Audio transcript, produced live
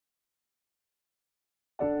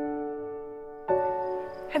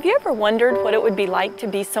Have you ever wondered what it would be like to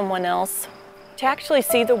be someone else? To actually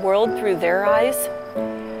see the world through their eyes?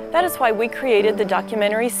 That is why we created the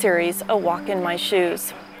documentary series, A Walk in My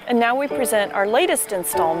Shoes. And now we present our latest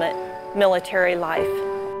installment, Military Life.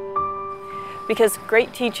 Because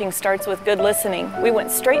great teaching starts with good listening, we went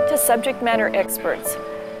straight to subject matter experts,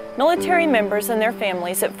 military members and their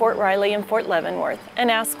families at Fort Riley and Fort Leavenworth, and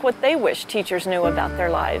asked what they wish teachers knew about their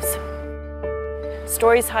lives.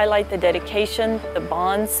 Stories highlight the dedication, the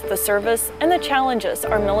bonds, the service, and the challenges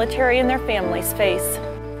our military and their families face.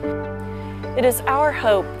 It is our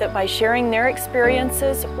hope that by sharing their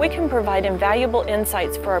experiences, we can provide invaluable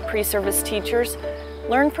insights for our pre-service teachers,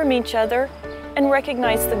 learn from each other, and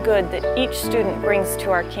recognize the good that each student brings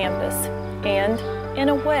to our campus, and, in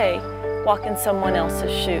a way, walk in someone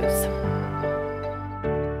else's shoes.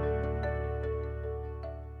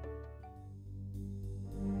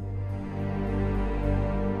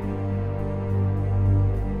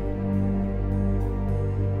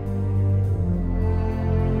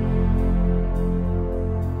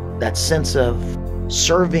 That sense of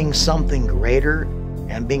serving something greater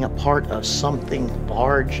and being a part of something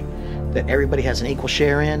large that everybody has an equal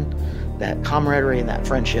share in, that camaraderie and that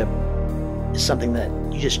friendship is something that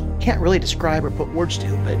you just can't really describe or put words to,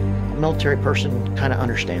 but a military person kind of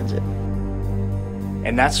understands it.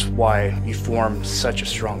 And that's why you form such a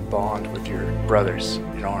strong bond with your brothers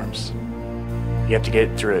in arms. You have to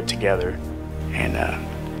get through it together,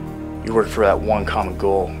 and you work for that one common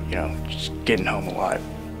goal, just getting home alive.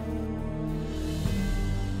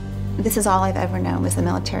 This is all I've ever known was the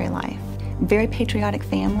military life. Very patriotic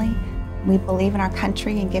family. We believe in our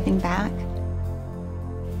country and giving back.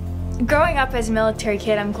 Growing up as a military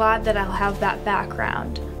kid, I'm glad that I'll have that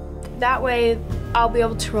background. That way, I'll be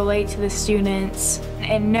able to relate to the students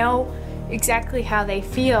and know exactly how they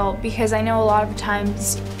feel, because I know a lot of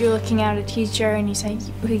times you're looking at a teacher and you say,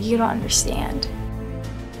 you don't understand.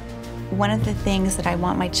 One of the things that I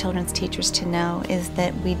want my children's teachers to know is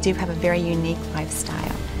that we do have a very unique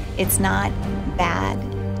lifestyle. It's not bad,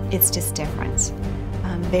 it's just different.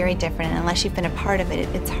 Very different, and unless you've been a part of it,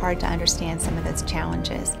 it's hard to understand some of those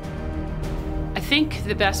challenges. I think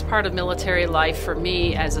the best part of military life for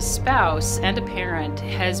me as a spouse and a parent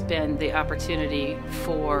has been the opportunity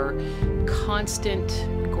for constant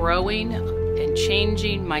growing and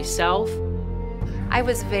changing myself. I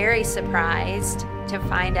was very surprised to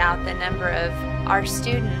find out the number of our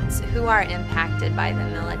students who are impacted by the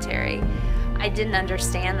military. I didn't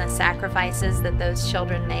understand the sacrifices that those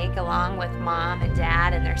children make along with mom and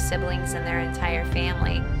dad and their siblings and their entire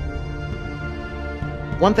family.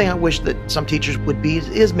 One thing I wish that some teachers would be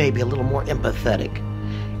is maybe a little more empathetic.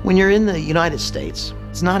 When you're in the United States,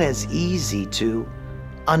 it's not as easy to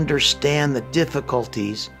understand the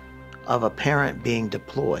difficulties of a parent being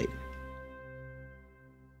deployed.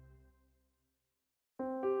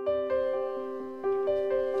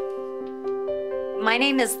 My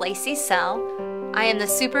name is Lacey Sell. I am the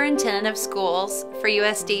Superintendent of Schools for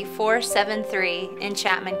USD 473 in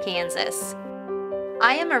Chapman, Kansas.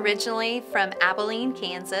 I am originally from Abilene,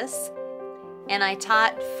 Kansas, and I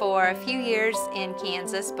taught for a few years in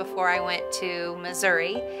Kansas before I went to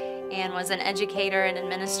Missouri, and was an educator and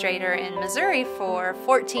administrator in Missouri for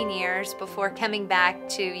 14 years before coming back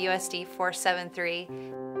to USD 473.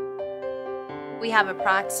 We have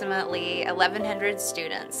approximately 1,100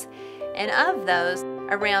 students. And of those,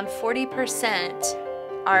 around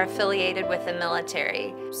 40% are affiliated with the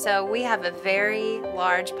military. So we have a very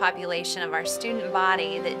large population of our student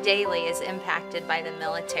body that daily is impacted by the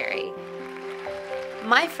military.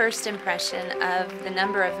 My first impression of the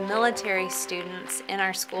number of military students in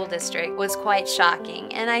our school district was quite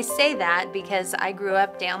shocking. And I say that because I grew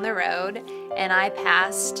up down the road and I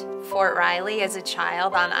passed Fort Riley as a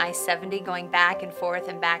child on I-70 going back and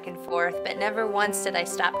forth, but never once did I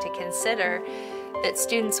stop to consider that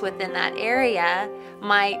students within that area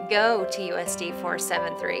might go to USD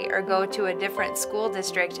 473 or go to a different school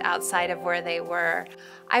district outside of where they were.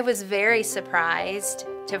 I was very surprised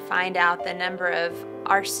to find out the number of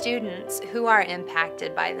our students who are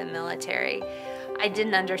impacted by the military. I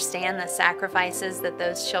didn't understand the sacrifices that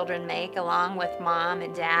those children make along with mom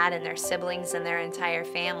and dad and their siblings and their entire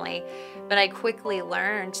family, but I quickly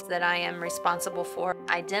learned that I am responsible for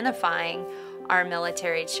identifying our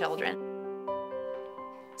military children.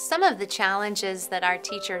 Some of the challenges that our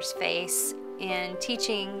teachers face in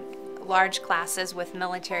teaching large classes with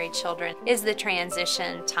military children is the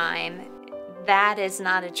transition time. That is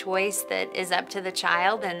not a choice that is up to the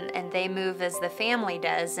child, and they move as the family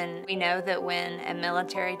does. And we know that when a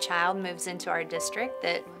military child moves into our district,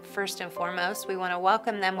 that first and foremost, we want to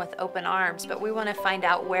welcome them with open arms, but we want to find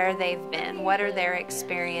out where they've been, what are their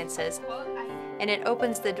experiences. And it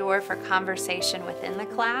opens the door for conversation within the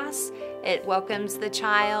class. It welcomes the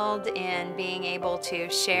child in being able to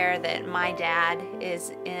share that my dad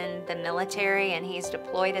is in the military and he's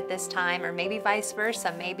deployed at this time, or maybe vice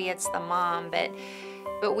versa, maybe it's the mom,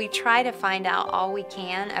 but we try to find out all we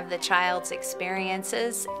can of the child's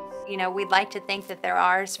experiences. You know, we'd like to think that they're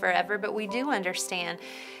ours forever, but we do understand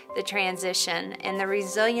the transition, and the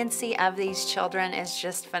resiliency of these children is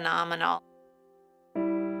just phenomenal.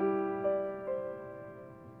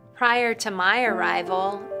 Prior to my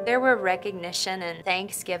arrival, there were recognition and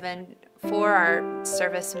thanks given for our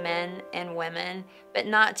servicemen and women, but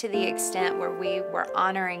not to the extent where we were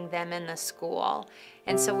honoring them in the school.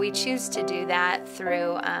 And so we choose to do that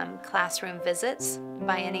through classroom visits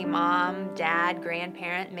by any mom, dad,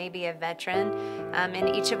 grandparent, maybe a veteran. In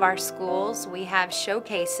each of our schools, we have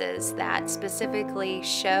showcases that specifically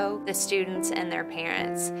show the students and their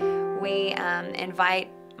parents. We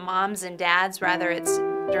invite moms and dads, whether it's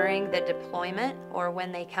during the deployment or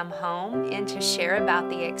when they come home, in to share about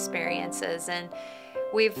the experiences. And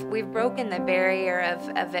we've broken the barrier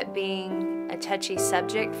of it being a touchy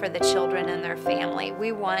subject for the children and their family.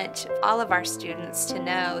 We want all of our students to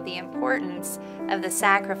know the importance of the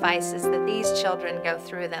sacrifices that these children go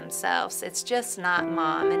through themselves. It's just not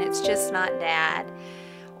mom, and it's just not dad,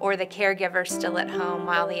 or the caregiver still at home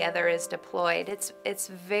while the other is deployed. It's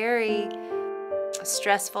very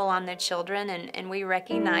stressful on the children, and we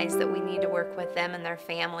recognize that we need to work with them and their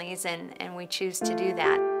families, and we choose to do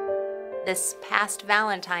that. This past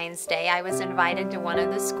Valentine's Day, I was invited to one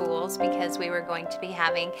of the schools because we were going to be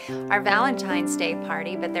having our Valentine's Day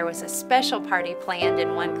party, but there was a special party planned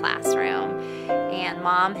in one classroom, and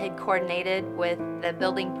Mom had coordinated with the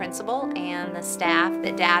building principal and the staff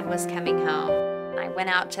that Dad was coming home. I went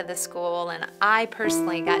out to the school, and I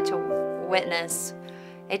personally got to witness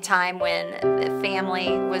a time when the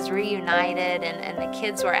family was reunited, and the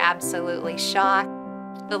kids were absolutely shocked.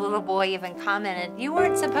 The little boy even commented, "You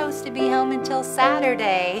weren't supposed to be home until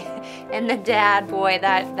Saturday." And the dad, boy,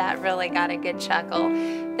 that really got a good chuckle.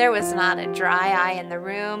 There was not a dry eye in the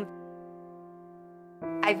room.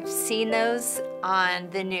 I've seen those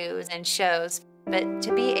on the news and shows, but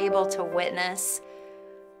to be able to witness,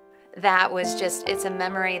 that was just, it's a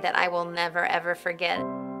memory that I will never ever forget.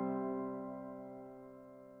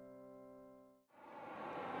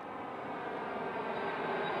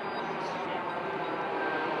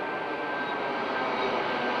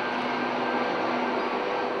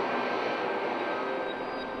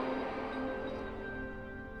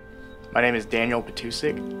 My name is Daniel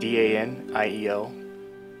Potusek, D-A-N-I-E-L,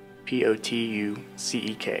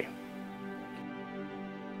 P-O-T-U-C-E-K.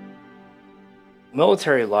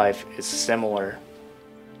 Military life is similar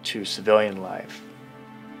to civilian life,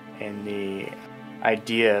 and the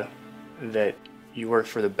idea that you work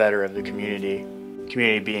for the better of the community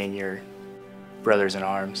being your brothers in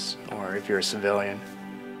arms, or if you're a civilian,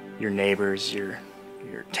 your neighbors, your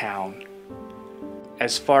town.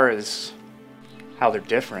 As far as how they're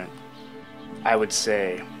different, I would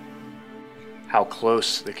say how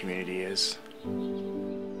close the community is.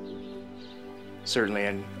 Certainly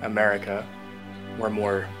in America, we're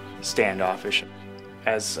more standoffish.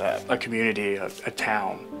 As a community, a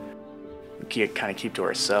town, we kind of keep to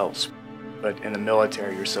ourselves. But in the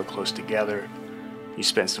military, you're so close together, you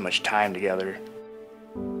spend so much time together,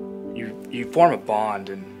 you form a bond,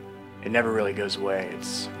 and it never really goes away. It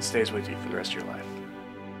stays with you for the rest of your life.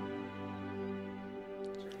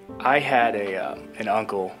 I had an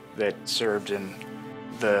uncle that served in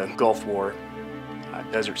the Gulf War,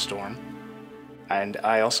 Desert Storm, and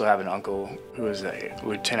I also have an uncle who is a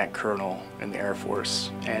lieutenant colonel in the Air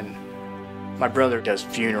Force, and my brother does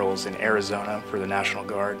funerals in Arizona for the National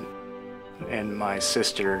Guard, and my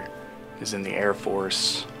sister is in the Air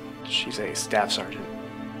Force. She's a staff sergeant.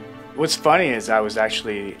 What's funny is I was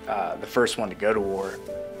actually the first one to go to war.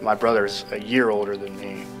 My brother's a year older than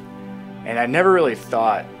me, and I never really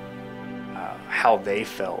thought how they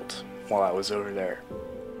felt while I was over there.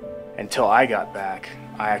 Until I got back,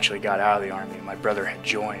 I actually got out of the Army. My brother had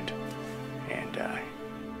joined, and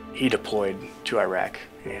he deployed to Iraq,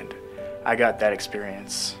 and I got that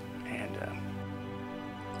experience, and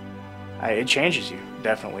it changes you,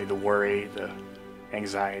 definitely, the worry, the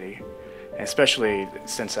anxiety, and especially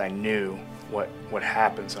since I knew what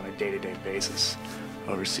happens on a day-to-day basis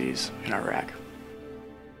overseas in Iraq.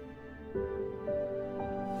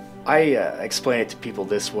 I explain it to people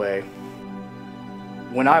this way.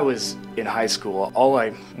 When I was in high school, all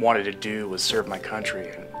I wanted to do was serve my country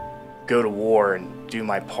and go to war and do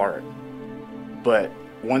my part. But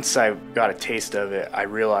once I got a taste of it, I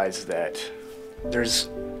realized that there's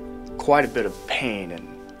quite a bit of pain and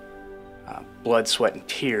blood, sweat, and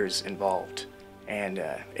tears involved, and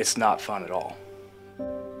it's not fun at all.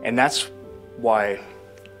 And that's why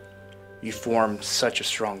you form such a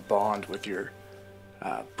strong bond with your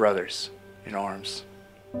brothers in arms.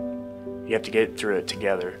 You have to get through it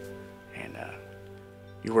together, and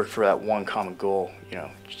you work for that one common goal,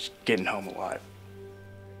 just getting home alive.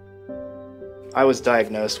 I was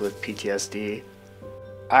diagnosed with PTSD.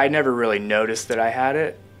 I never really noticed that I had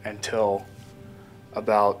it until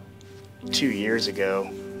about 2 years ago,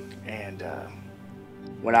 and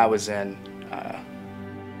when I was in,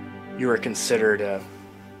 you were considered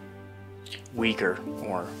weaker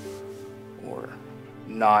or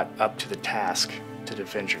not up to the task to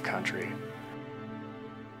defend your country.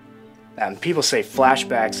 And people say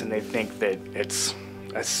flashbacks and they think that it's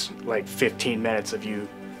like 15 minutes of you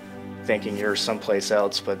thinking you're someplace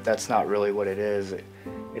else, but that's not really what it is.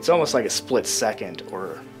 It's almost like a split second,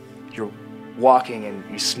 or you're walking and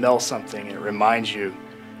you smell something and it reminds you,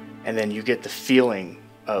 and then you get the feeling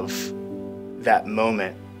of that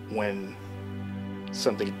moment when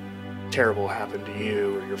something terrible happened to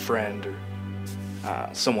you or your friend or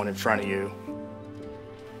someone in front of you,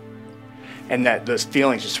 and that those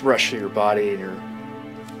feelings just rush through your body,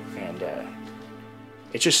 and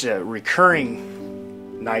it's just a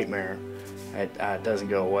recurring nightmare. It doesn't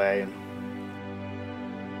go away.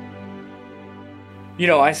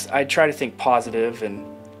 I try to think positive,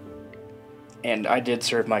 and I did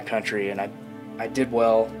serve my country, and I did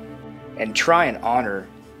well, and try and honor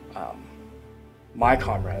my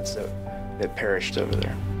comrades that perished over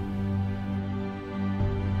there.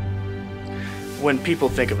 When people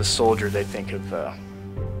think of a soldier, they think of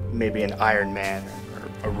maybe an Iron Man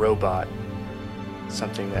or a robot,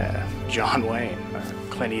 something that John Wayne or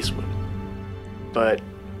Clint Eastwood. But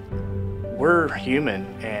we're human,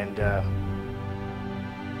 and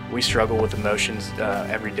we struggle with emotions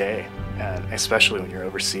every day, especially when you're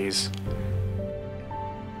overseas.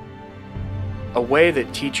 A way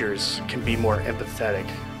that teachers can be more empathetic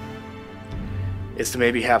is to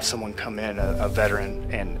maybe have someone come in, a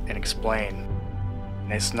veteran, and explain.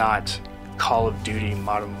 And it's not Call of Duty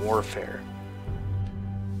Modern Warfare.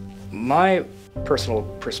 My personal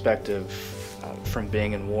perspective from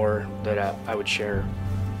being in war that I would share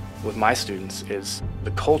with my students is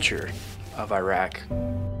the culture of Iraq.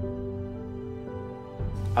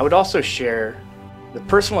 I would also share the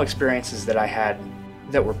personal experiences that I had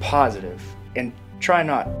that were positive, and try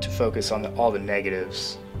not to focus on all the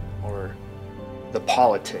negatives or the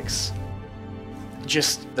politics.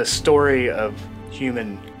 Just the story of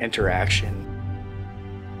human interaction.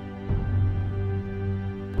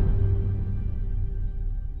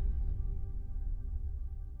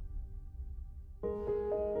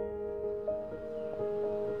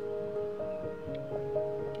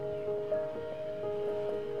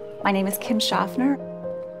 My name is Kim Schaffner.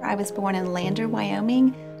 I was born in Lander,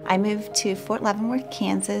 Wyoming. I moved to Fort Leavenworth,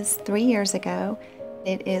 Kansas 3 years ago.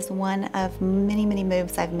 It is one of many, many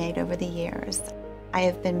moves I've made over the years. I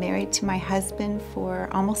have been married to my husband for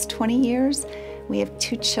almost 20 years. We have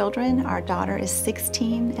 2 children. Our daughter is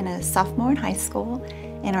 16 and a sophomore in high school,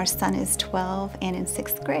 and our son is 12 and in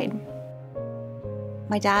 6th grade.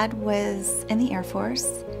 My dad was in the Air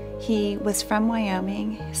Force. He was from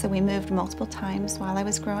Wyoming, so we moved multiple times while I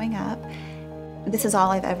was growing up. This is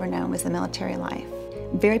all I've ever known was the military life.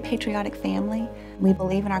 Very patriotic family. We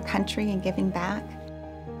believe in our country and giving back.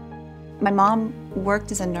 My mom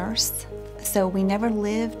worked as a nurse, so we never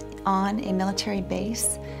lived on a military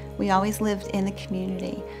base. We always lived in the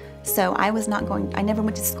community. So I never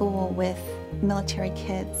went to school with military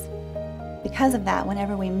kids. Because of that,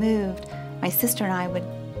 whenever we moved, my sister and I would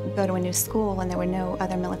go to a new school and there were no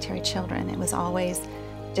other military children. It was always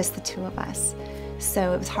just the 2 of us.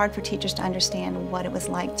 So it was hard for teachers to understand what it was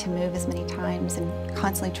like to move as many times and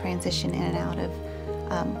constantly transition in and out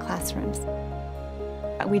of classrooms.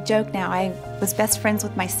 We joke now, I was best friends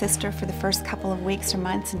with my sister for the first couple of weeks or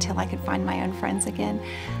months until I could find my own friends again.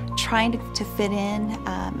 Trying to fit in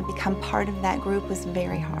and become part of that group was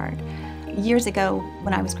very hard. Years ago,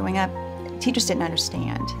 when I was growing up, teachers didn't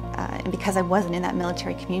understand. And because I wasn't in that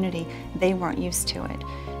military community, they weren't used to it.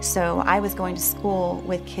 So I was going to school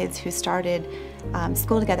with kids who started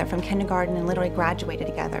school together from kindergarten and literally graduated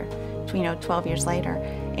together, 12 years later.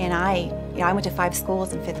 And I went to 5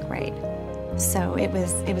 schools in 5th grade. So it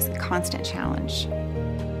was a constant challenge.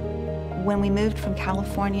 When we moved from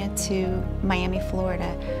California to Miami,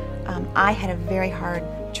 Florida, I had a very hard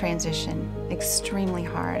transition, extremely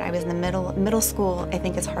hard. I was in the middle school. I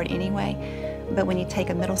think it's hard anyway, but when you take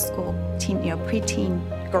a middle school preteen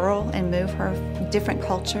girl and move her different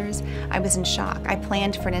cultures, I was in shock. I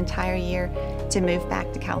planned for an entire year to move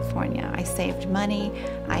back to California. I saved money.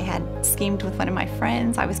 I had schemed with one of my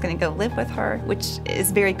friends. I was going to go live with her, which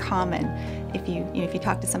is very common if you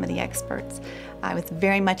talk to some of the experts. I was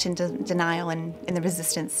very much in denial and in the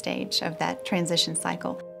resistance stage of that transition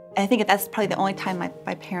cycle. And I think that's probably the only time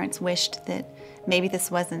my parents wished that maybe this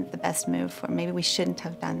wasn't the best move, or maybe we shouldn't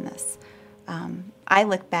have done this. I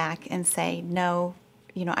look back and say, no,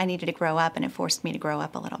 I needed to grow up, and it forced me to grow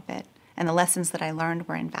up a little bit. And the lessons that I learned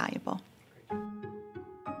were invaluable.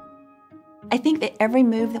 I think that every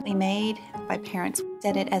move that we made, my parents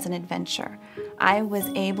did it as an adventure. I was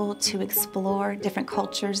able to explore different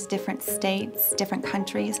cultures, different states, different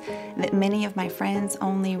countries that many of my friends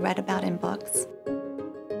only read about in books.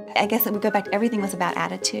 I guess it would go back to everything was about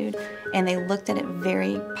attitude, and they looked at it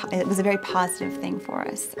it was a very positive thing for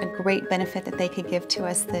us, a great benefit that they could give to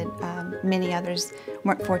us that many others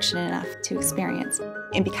weren't fortunate enough to experience.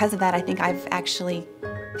 And because of that, I think I've actually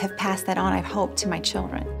have passed that on, I hope, to my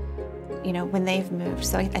children, when they've moved.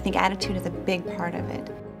 So I think attitude is a big part of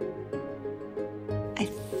it. I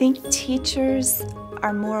think teachers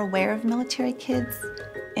are more aware of military kids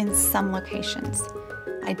in some locations.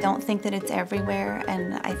 I don't think that it's everywhere,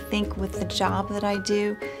 and I think with the job that I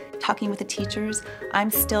do, talking with the teachers,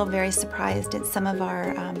 I'm still very surprised at some of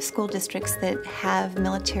our school districts that have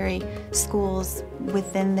military schools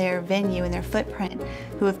within their venue and their footprint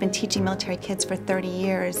who have been teaching military kids for 30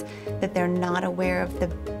 years, that they're not aware of the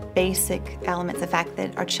basic elements, the fact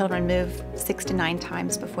that our children move 6 to 9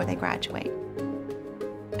 times before they graduate.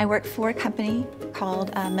 I work for a company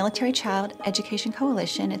called Military Child Education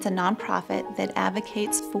Coalition. It's a nonprofit that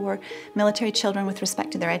advocates for military children with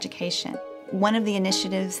respect to their education. One of the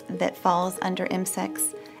initiatives that falls under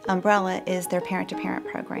MSEC's umbrella is their parent-to-parent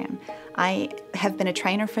program. I have been a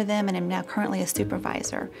trainer for them and am now currently a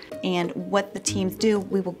supervisor. And what the teams do,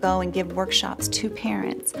 we will go and give workshops to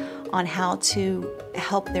parents on how to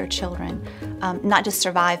help their children not just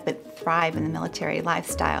survive but thrive in the military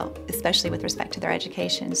lifestyle, especially with respect to their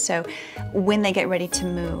education. So when they get ready to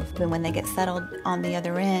move, when they get settled on the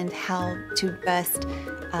other end, how to best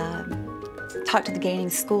talk to the gaining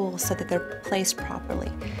school so that they're placed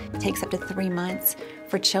properly. It takes up to 3 months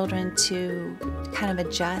for children to kind of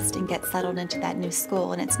adjust and get settled into that new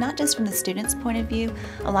school. And it's not just from the student's point of view.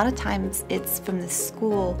 A lot of times it's from the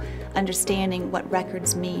school understanding what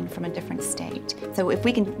records mean from a different state. So if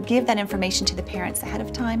we can give that information to the parents ahead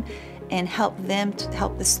of time and help them to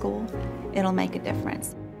help the school, it'll make a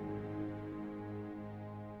difference.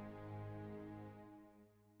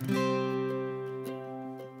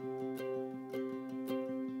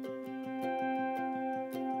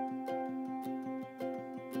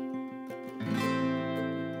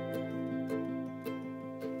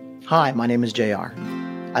 Hi, my name is JR.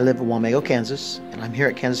 I live in Wamego, Kansas, and I'm here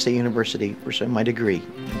at Kansas State University pursuing my degree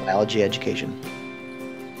in biology education.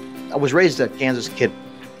 I was raised a Kansas kid.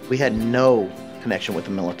 We had no connection with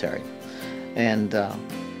the military. And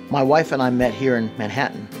my wife and I met here in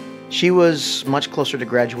Manhattan. She was much closer to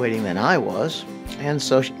graduating than I was, and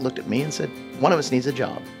so she looked at me and said, one of us needs a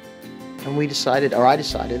job. And I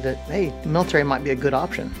decided that, hey, the military might be a good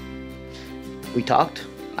option. We talked,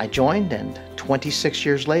 I joined, and 26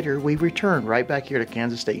 years later, we returned right back here to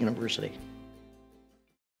Kansas State University.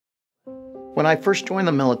 When I first joined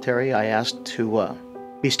the military, I asked to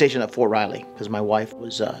be stationed at Fort Riley because my wife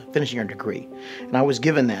was finishing her degree, and I was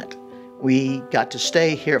given that. We got to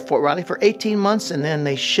stay here at Fort Riley for 18 months, and then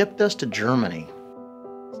they shipped us to Germany.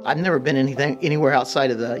 I'd never been anywhere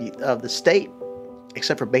outside of the state,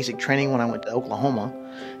 except for basic training when I went to Oklahoma.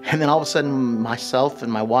 And then all of a sudden, myself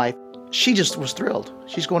and my wife, she just was thrilled.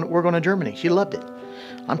 We're going to Germany. She loved it.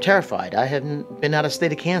 I'm terrified. I hadn't been out of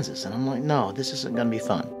state of Kansas, and I'm like, no, this isn't going to be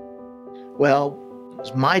fun. Well, it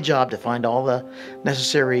was my job to find all the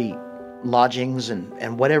necessary lodgings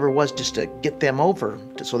and whatever it was just to get them over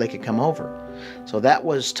so they could come over. So that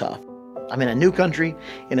was tough. I'm in a new country,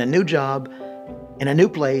 in a new job, in a new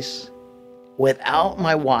place, without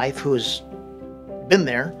my wife who's been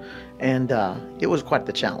there, and it was quite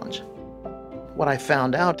the challenge. What I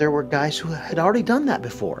found out, there were guys who had already done that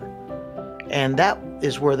before. And that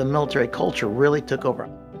is where the military culture really took over.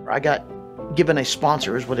 I got given a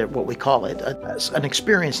sponsor, is what we call it, an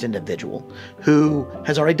experienced individual who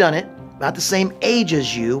has already done it, about the same age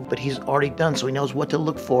as you, but he's already done, so he knows what to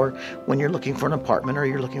look for when you're looking for an apartment or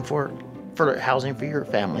you're looking for for housing for your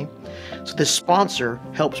family. So this sponsor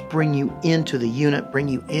helps bring you into the unit, bring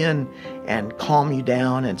you in and calm you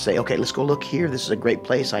down and say, okay, let's go look here. This is a great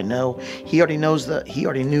place. I know. He already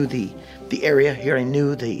knew the area. He already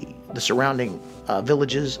knew the surrounding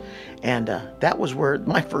villages. And that was where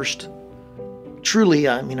my first truly,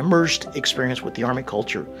 immersed experience with the Army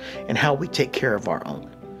culture and how we take care of our own.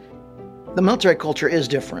 The military culture is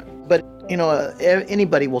different, but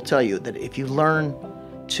anybody will tell you that if you learn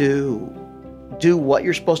to do what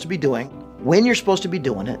you're supposed to be doing, when you're supposed to be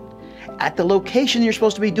doing it, at the location you're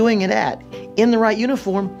supposed to be doing it at, in the right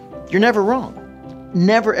uniform, you're never wrong.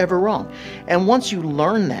 Never, ever wrong. And once you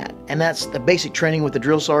learn that, and that's the basic training with the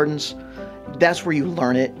drill sergeants, that's where you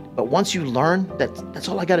learn it. But once you learn that that's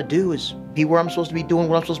all I got to do is be where I'm supposed to be doing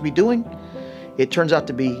what I'm supposed to be doing, it turns out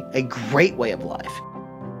to be a great way of life.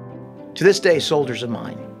 To this day, soldiers of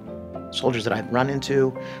mine, soldiers that I've run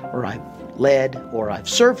into, or I've led, or I've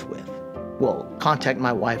served with, will contact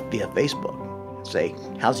my wife via Facebook and say,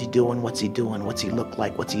 how's he doing? What's he doing? What's he look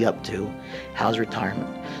like? What's he up to? How's retirement?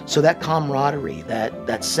 So that camaraderie,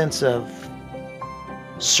 that sense of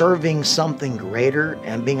serving something greater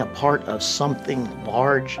and being a part of something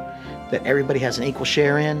large that everybody has an equal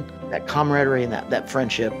share in, that camaraderie and that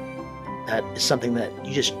friendship, that is something that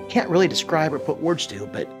you just can't really describe or put words to,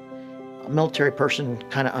 but a military person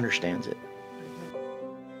kind of understands it.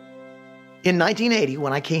 In 1980,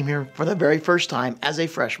 when I came here for the very first time as a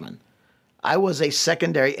freshman, I was a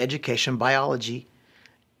secondary education biology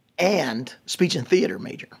and speech and theater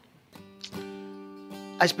major.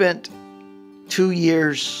 I spent 2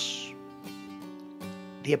 years,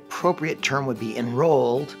 the appropriate term would be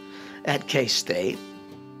enrolled at K-State,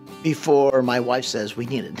 before my wife says,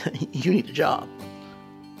 you need a job.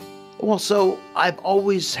 Well, so I've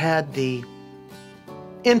always had the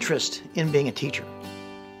interest in being a teacher.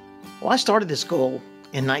 Well, I started this goal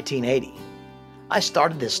in 1980. I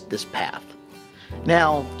started this path.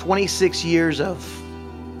 Now, 26 years of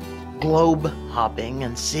globe hopping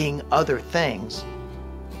and seeing other things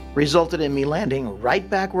resulted in me landing right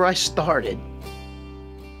back where I started.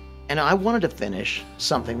 And I wanted to finish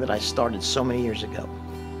something that I started so many years ago.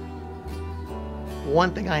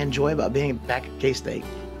 One thing I enjoy about being back at K-State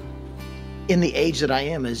in the age that I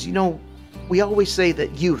am is, we always say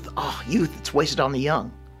that youth, it's wasted on the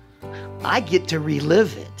young. I get to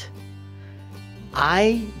relive it.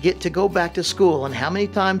 I get to go back to school, and how many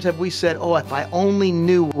times have we said, if I only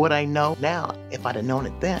knew what I know now, if I'd have known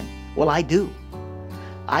it then? Well, I do.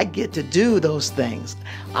 I get to do those things.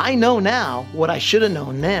 I know now what I should have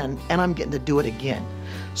known then, and I'm getting to do it again.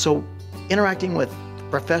 So interacting with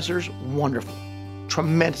professors, wonderful.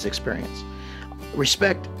 Tremendous experience.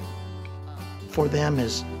 Respect for them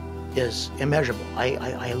is immeasurable.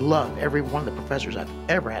 I love every one of the professors I've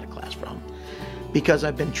ever had a class from because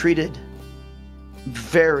I've been treated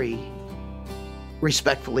very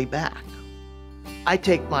respectfully back. I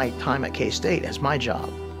take my time at K-State as my job.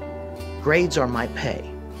 Grades are my pay.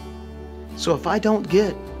 So if I don't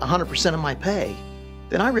get 100% of my pay,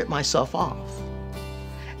 then I rip myself off.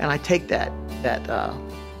 And I take that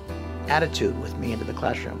attitude with me into the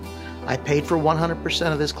classroom. I paid for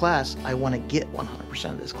 100% of this class. I want to get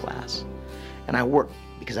 100% of this class. And I work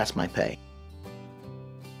because that's my pay.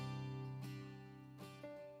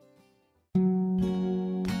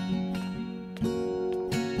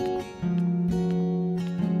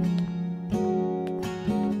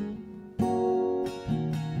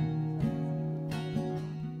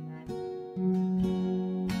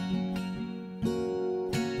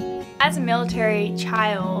 As a military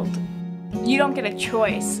child, you don't get a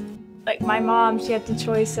choice. Like my mom, she had the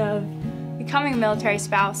choice of becoming a military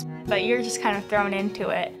spouse, but you're just kind of thrown into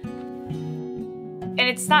it. And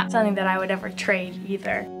it's not something that I would ever trade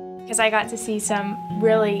either, because I got to see some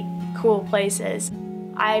really cool places.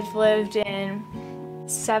 I've lived in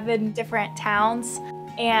 7 different towns,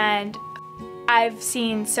 and I've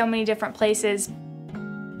seen so many different places.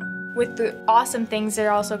 With the awesome things,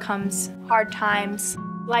 there also comes hard times,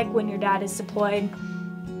 like when your dad is deployed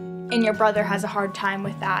and your brother has a hard time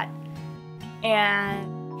with that.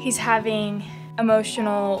 And he's having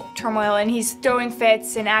emotional turmoil and he's throwing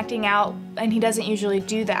fits and acting out, and he doesn't usually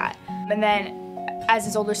do that. And then as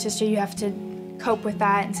his older sister, you have to cope with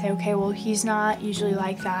that and say, okay, well, he's not usually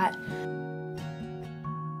like that.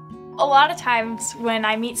 A lot of times when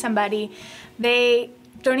I meet somebody, they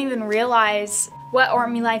don't even realize what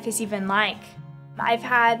Army life is even like. I've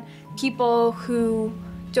had people who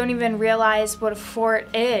don't even realize what a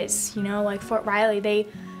fort is, like Fort Riley.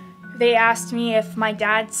 They asked me if my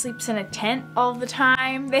dad sleeps in a tent all the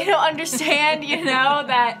time. They don't understand,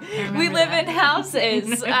 that we live in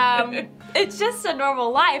houses. it's just a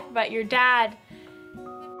normal life, but your dad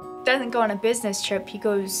doesn't go on a business trip, he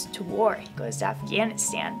goes to war, he goes to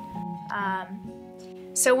Afghanistan.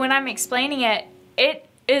 So when I'm explaining it, it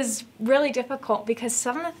is really difficult because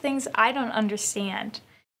some of the things I don't understand.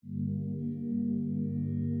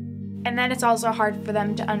 And then it's also hard for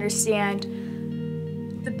them to understand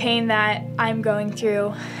the pain that I'm going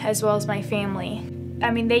through, as well as my family.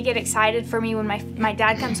 I mean, they get excited for me when my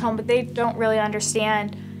dad comes home, but they don't really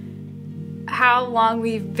understand how long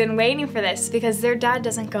we've been waiting for this, because their dad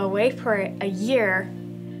doesn't go away for a year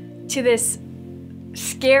to this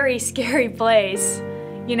scary, scary place,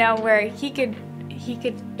 you know, where he could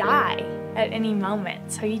die at any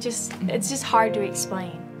moment. So it's just hard to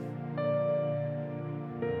explain.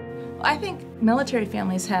 I think military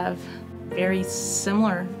families have very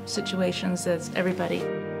similar situations as everybody.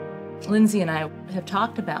 Lindsay and I have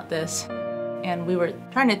talked about this, and we were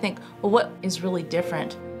trying to think, well, what is really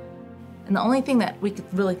different? And the only thing that we could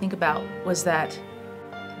really think about was that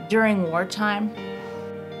during wartime,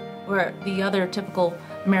 where the other typical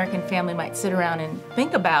American family might sit around and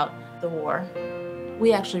think about the war,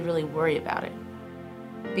 we actually really worry about it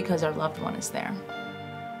because our loved one is there.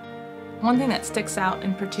 One thing that sticks out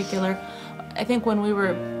in particular, I think when we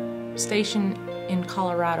were stationed in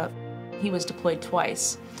Colorado, he was deployed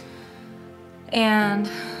twice. And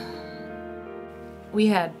we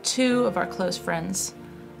had 2 of our close friends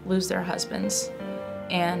lose their husbands.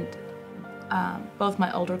 And both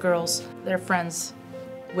my older girls, they're friends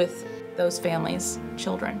with those families'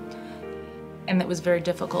 children. And it was very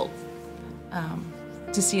difficult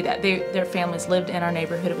to see that. Their families lived in our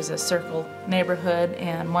neighborhood. It was a circle neighborhood,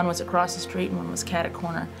 and one was across the street and one was cat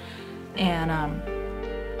corner. And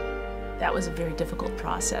that was a very difficult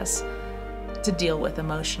process to deal with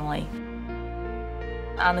emotionally.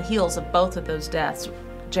 On the heels of both of those deaths,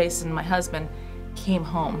 Jason, my husband, came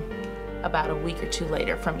home about a week or 2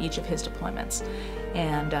 later from each of his deployments.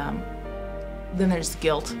 And then there's the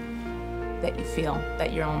guilt that you feel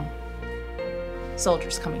that your own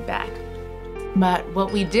soldier's coming back. But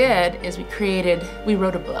what we did is we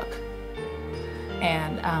wrote a book.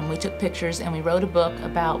 And we took pictures and we wrote a book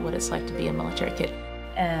about what it's like to be a military kid.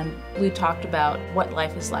 And we talked about what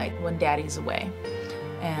life is like when Daddy's away,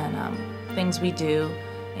 and things we do.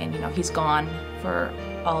 And, you know, he's gone for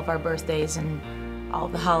all of our birthdays and all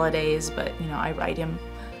the holidays, but, you know, I write him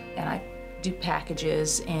and I do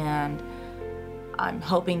packages, and I'm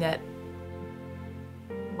hoping that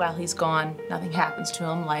while he's gone, nothing happens to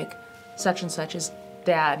him like such and such as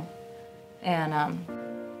Dad. And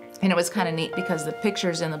it was kind of neat because the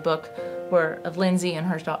pictures in the book were of Lindsay and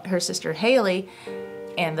her sister Haley,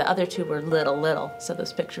 and the other 2 were little. So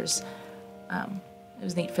those pictures, it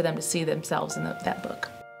was neat for them to see themselves in that book.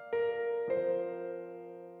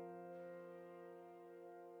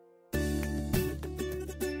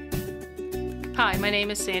 Hi, my name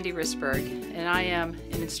is Sandy Risberg, and I am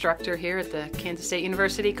an instructor here at the Kansas State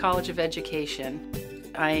University College of Education.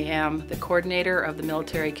 I am the coordinator of the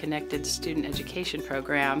Military Connected Student Education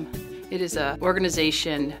Program. It is an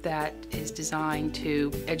organization that is designed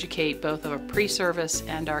to educate both our pre-service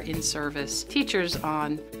and our in-service teachers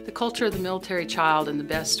on the culture of the military child and the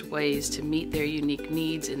best ways to meet their unique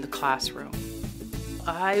needs in the classroom.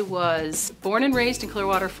 I was born and raised in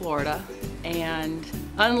Clearwater, Florida, and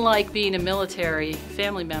unlike being a military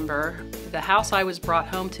family member, the house I was brought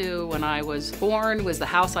home to when I was born was the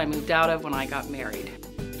house I moved out of when I got married.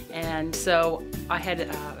 And so I had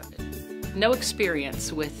no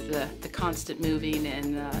experience with the constant moving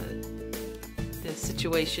and the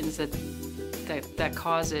situations that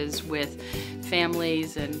causes with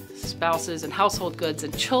families and spouses and household goods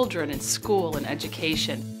and children and school and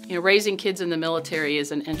education. You know, raising kids in the military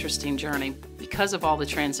is an interesting journey because of all the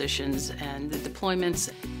transitions and the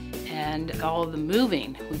deployments and all of the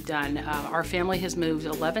moving we've done. Our family has moved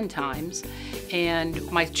 11 times, and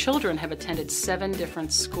my children have attended 7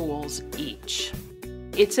 different schools each.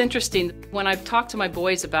 It's interesting, when I've talked to my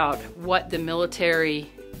boys about what the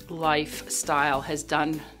military lifestyle has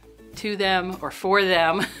done to them or for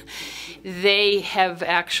them, they have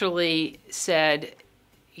actually said,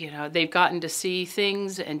 you know, they've gotten to see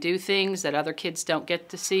things and do things that other kids don't get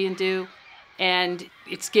to see and do. And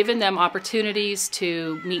it's given them opportunities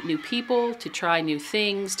to meet new people, to try new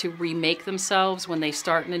things, to remake themselves when they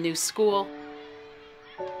start in a new school.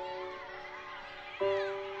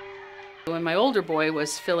 When my older boy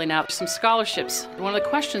was filling out some scholarships, one of the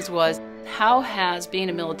questions was, how has being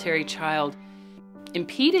a military child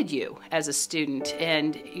impeded you as a student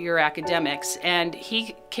and your academics? And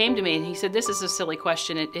he came to me and he said, this is a silly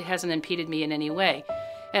question, it hasn't impeded me in any way.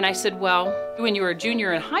 And I said, well, when you were a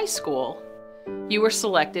junior in high school, You were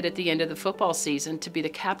selected at the end of the football season to be the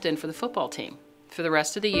captain for the football team for the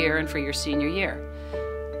rest of the year and for your senior year.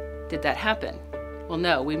 Did that happen? Well,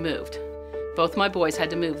 no, we moved. Both my boys had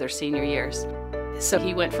to move their senior years. So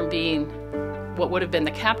he went from being what would have been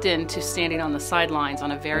the captain to standing on the sidelines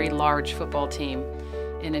on a very large football team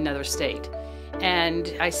in another state.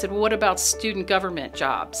 And I said, well, what about student government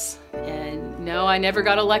jobs? And no, I never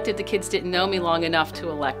got elected. The kids didn't know me long enough to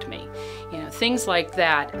elect me. You know, things like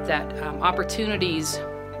that, opportunities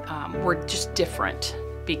were just different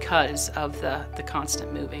because of the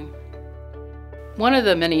constant moving. One of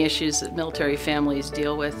the many issues that military families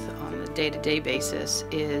deal with on a day-to-day basis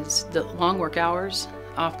is the long work hours.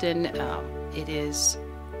 Often it is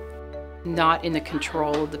not in the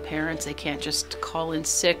control of the parents. They can't just call in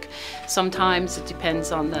sick. Sometimes it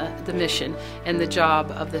depends on the mission and the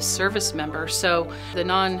job of the service member. So the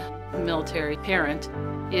non-military parent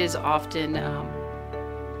is often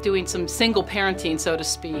doing some single parenting, so to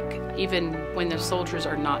speak, even when the soldiers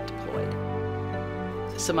are not deployed.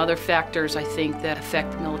 Some other factors I think that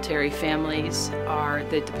affect military families are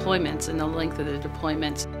the deployments and the length of the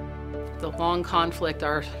deployments. The long conflict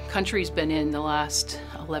our country's been in the last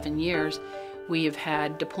 11 years, we have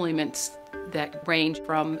had deployments that range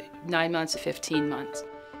from 9 months to 15 months.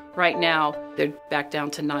 Right now, they're back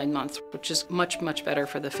down to 9 months, which is much, much better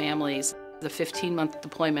for the families. The 15-month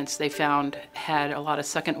deployments they found had a lot of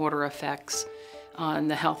second-order effects on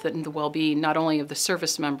the health and the well-being, not only of the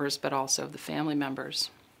service members, but also of the family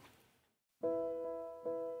members.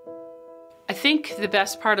 I think the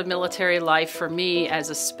best part of military life for me as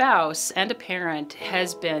a spouse and a parent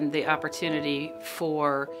has been the opportunity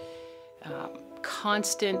for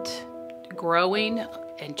constant growing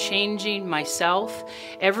and changing myself.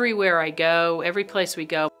 Everywhere I go, every place we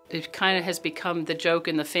go, it kind of has become the joke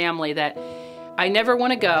in the family that I never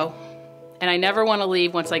want to go and I never want to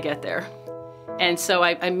leave once I get there. And so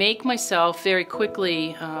I make myself very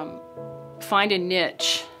quickly find a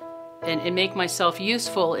niche and make myself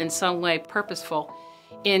useful in some way, purposeful,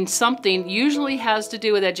 in something usually has to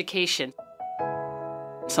do with education.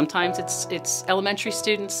 Sometimes it's elementary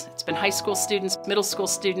students, it's been high school students, middle school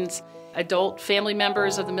students, adult family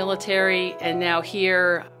members of the military, and now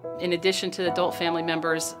here, in addition to the adult family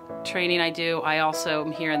members training I do, I also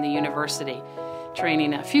am here in the university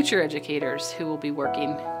training future educators who will be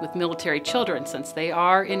working with military children, since they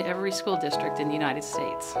are in every school district in the United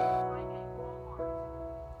States.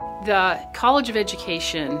 The College of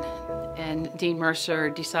Education and Dean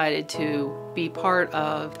Mercer decided to be part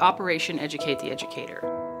of Operation Educate the Educator.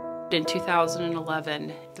 In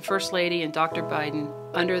 2011, the First Lady and Dr. Biden,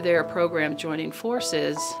 under their program Joining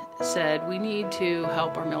Forces, said we need to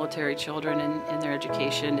help our military children in their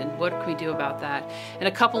education, and what can we do about that? And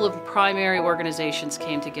a couple of primary organizations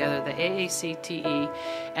came together, the AACTE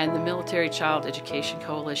and the Military Child Education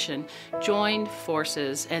Coalition joined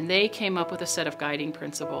forces, and they came up with a set of guiding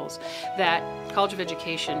principles that College of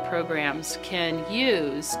Education programs can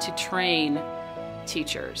use to train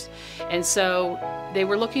teachers. And so they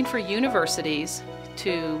were looking for universities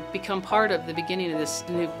to become part of the beginning of this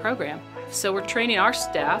new program. So we're training our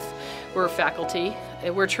staff, we're faculty,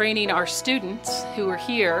 we're training our students who are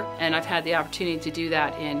here, and I've had the opportunity to do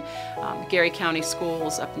that in Gary County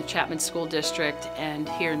schools, up in the Chapman School District, and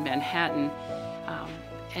here in Manhattan,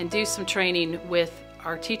 and do some training with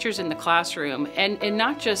our teachers in the classroom, and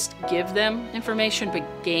not just give them information,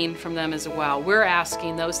 but gain from them as well. We're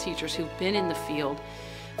asking those teachers who've been in the field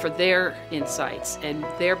for their insights and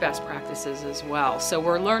their best practices as well. So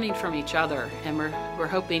we're learning from each other, and we're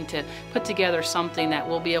hoping to put together something that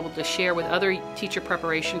we'll be able to share with other teacher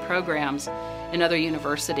preparation programs in other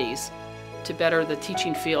universities to better the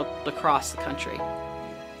teaching field across the country.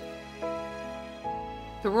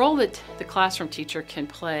 The role that the classroom teacher can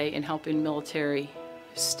play in helping military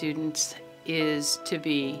students is to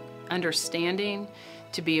be understanding,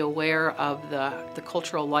 to be aware of the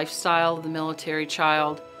cultural lifestyle of the military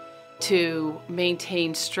child, to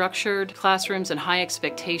maintain structured classrooms and high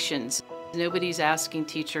expectations. Nobody's asking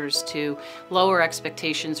teachers to lower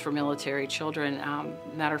expectations for military children.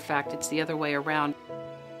 Matter of fact, it's the other way around.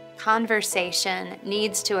 Conversation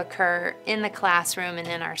needs to occur in the classroom and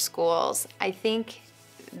in our schools. I think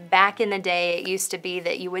back in the day, it used to be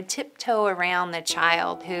that you would tiptoe around the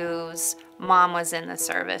child whose mom was in the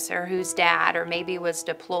service or whose dad or maybe was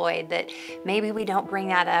deployed, that maybe we don't bring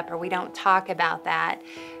that up or we don't talk about that.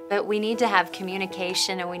 But we need to have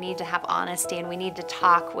communication, and we need to have honesty, and we need to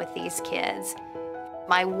talk with these kids.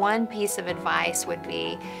 My one piece of advice would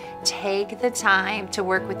be take the time to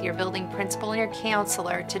work with your building principal and your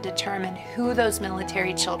counselor to determine who those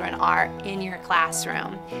military children are in your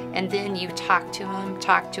classroom. And then you talk to them,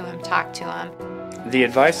 talk to them, talk to them. The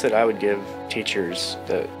advice that I would give teachers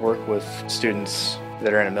that work with students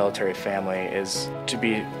that are in a military family is to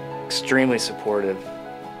be extremely supportive.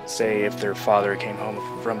 Say if their father came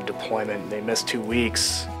home from deployment and they missed 2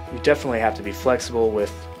 weeks, you definitely have to be flexible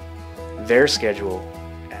with their schedule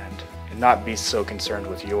and not be so concerned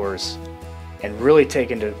with yours, and really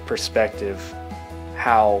take into perspective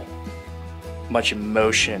how much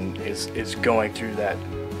emotion is going through that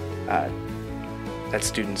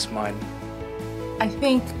student's mind. I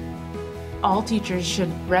think all teachers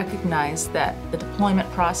should recognize that the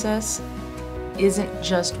deployment process isn't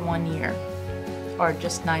just 1 year or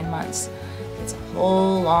just 9 months. It's a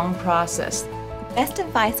whole long process. The best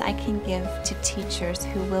advice I can give to teachers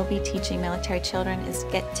who will be teaching military children is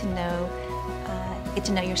get to know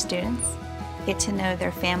your students, get to know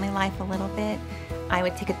their family life a little bit. I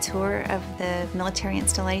would take a tour of the military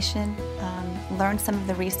installation, learn some of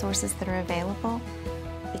the resources that are available,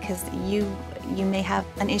 because you may have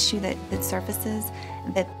an issue that surfaces,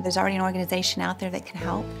 that there's already an organization out there that can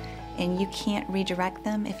help, and you can't redirect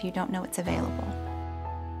them if you don't know it's available.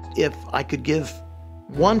 If I could give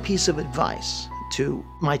one piece of advice to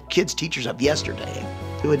my kids' teachers of yesterday,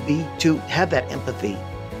 it would be to have that empathy,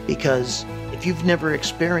 because if you've never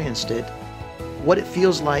experienced it, what it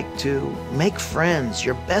feels like to make friends,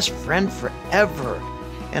 your best friend forever,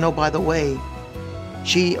 and oh, by the way,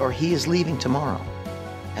 she or he is leaving tomorrow,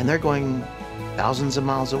 and they're going thousands of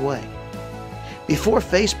miles away. Before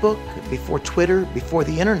Facebook, before Twitter, before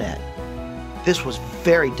the internet, this was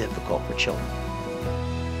very difficult for children.